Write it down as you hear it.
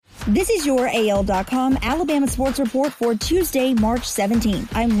This is your AL.com Alabama Sports Report for Tuesday, March 17th.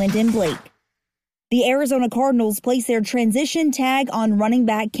 I'm Lyndon Blake. The Arizona Cardinals place their transition tag on running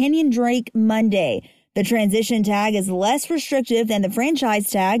back Kenyan Drake Monday. The transition tag is less restrictive than the franchise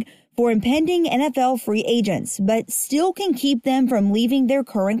tag for impending NFL free agents, but still can keep them from leaving their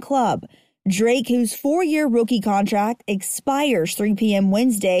current club. Drake, whose 4-year rookie contract expires 3 p.m.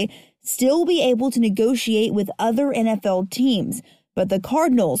 Wednesday, still will be able to negotiate with other NFL teams, but the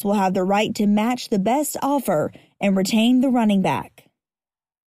Cardinals will have the right to match the best offer and retain the running back.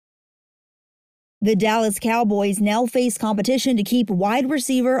 The Dallas Cowboys now face competition to keep wide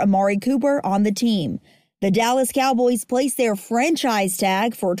receiver Amari Cooper on the team. The Dallas Cowboys placed their franchise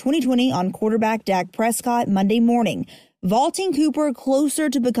tag for 2020 on quarterback Dak Prescott Monday morning, vaulting Cooper closer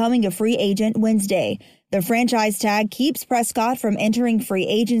to becoming a free agent Wednesday. The franchise tag keeps Prescott from entering free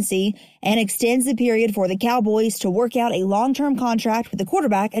agency and extends the period for the Cowboys to work out a long-term contract with the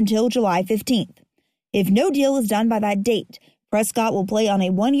quarterback until July 15th. If no deal is done by that date, Prescott will play on a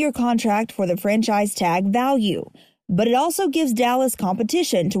 1-year contract for the franchise tag value, but it also gives Dallas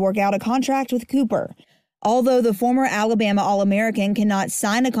competition to work out a contract with Cooper. Although the former Alabama All-American cannot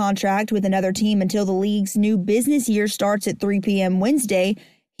sign a contract with another team until the league's new business year starts at 3 p.m. Wednesday,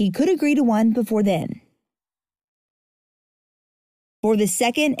 he could agree to one before then. For the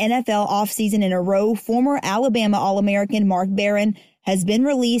second NFL offseason in a row, former Alabama All-American Mark Barron has been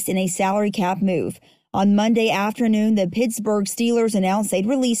released in a salary cap move. On Monday afternoon, the Pittsburgh Steelers announced they'd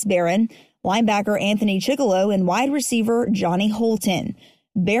release Barron, linebacker Anthony Chickillo, and wide receiver Johnny Holton.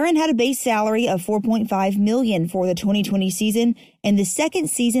 Barron had a base salary of $4.5 million for the 2020 season and the second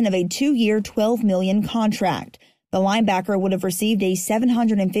season of a 2-year, $12 million contract. The linebacker would have received a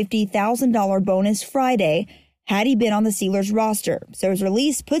 $750,000 bonus Friday had he been on the Steelers roster, so his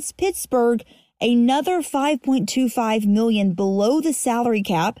release puts Pittsburgh another $5.25 million below the salary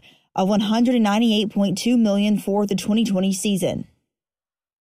cap of $198.2 million for the 2020 season.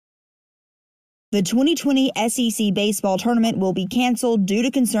 The 2020 SEC baseball tournament will be canceled due to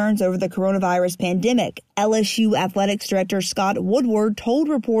concerns over the coronavirus pandemic, LSU Athletics Director Scott Woodward told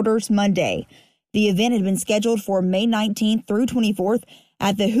reporters Monday. The event had been scheduled for May 19th through 24th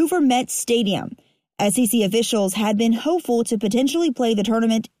at the Hoover Mets Stadium. SEC officials had been hopeful to potentially play the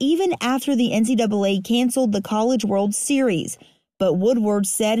tournament even after the NCAA canceled the College World Series, but Woodward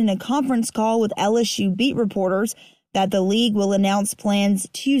said in a conference call with LSU beat reporters that the league will announce plans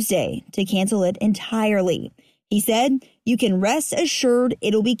Tuesday to cancel it entirely. He said, "You can rest assured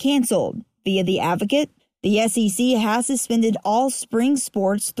it'll be canceled." Via The Advocate, the SEC has suspended all spring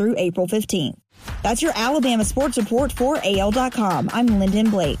sports through April 15th. That's your Alabama Sports Report for AL.com. I'm Lyndon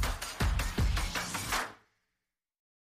Blake.